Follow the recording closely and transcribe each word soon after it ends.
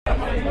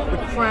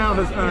The Crown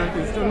has earned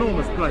this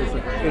enormous place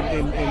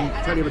in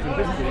television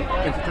history,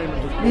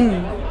 entertainment history.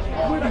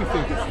 Where do you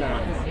think it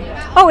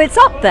stands? Oh, it's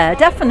up there,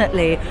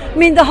 definitely. I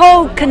mean, the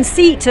whole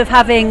conceit of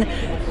having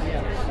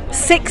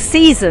 6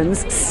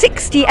 seasons,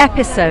 60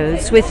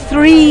 episodes with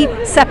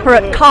 3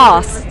 separate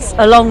casts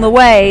along the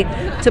way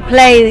to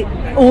play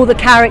all the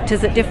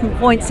characters at different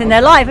points in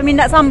their life. I mean,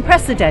 that's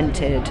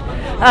unprecedented.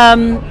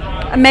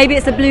 And maybe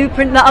it's a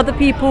blueprint that other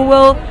people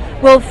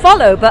will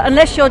follow, but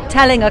unless you're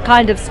telling a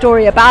kind of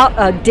story about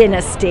a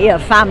dynasty, a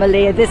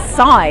family of this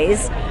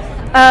size,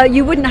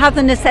 you wouldn't have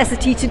the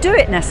necessity to do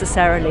it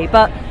necessarily.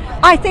 But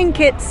I think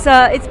it's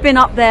been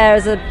up there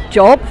as a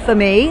job for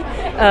me,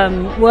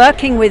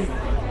 working with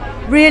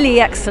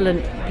really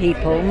excellent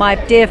people. My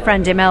dear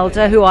friend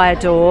Imelda, who I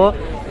adore.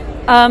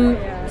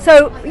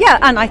 So yeah,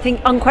 and I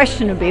think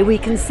unquestionably we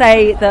can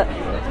say that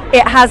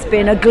it has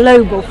been a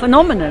global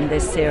phenomenon,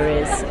 this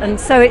series, and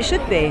so it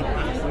should be.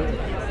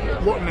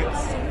 What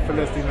next for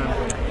Lesley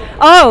Manville?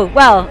 Oh,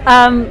 well,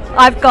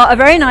 I've got a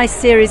very nice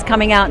series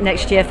coming out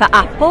next year for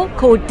Apple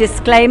called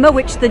Disclaimer,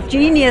 which the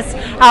genius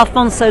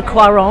Alfonso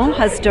Cuarón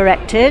has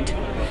directed.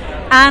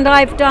 And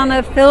I've done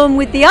a film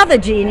with the other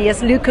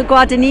genius, Luca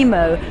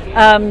Guadagnino.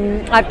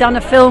 I've done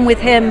a film with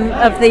him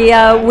of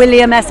the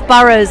William S.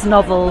 Burroughs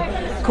novel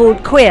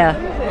called Queer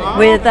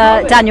with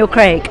Daniel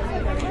Craig.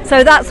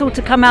 So that's all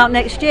to come out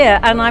next year.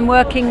 And I'm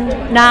working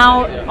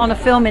now on a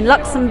film in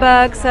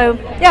Luxembourg. So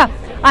yeah,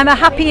 I'm a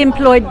happy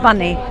employed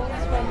bunny.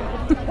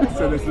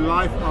 So there's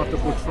life after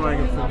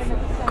portraying a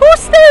princess? Of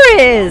course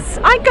there is.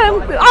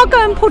 I'll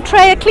go and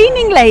portray a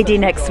cleaning lady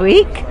next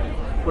week.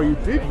 Well, you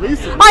did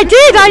recently. I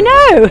did, I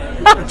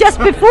know. Just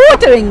before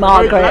doing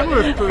Margaret.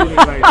 Very glamorous cleaning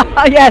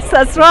lady. Yes,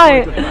 that's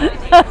right.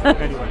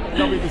 Anyway,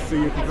 lovely to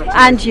see you.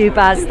 And you,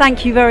 Baz.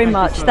 Thank you very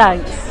much. So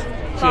Thanks.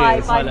 much.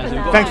 Bye. Bye for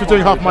now. Thanks for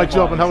doing half my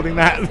job and holding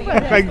that.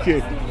 Thank you.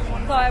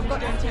 Sorry, I've got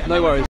to No worries.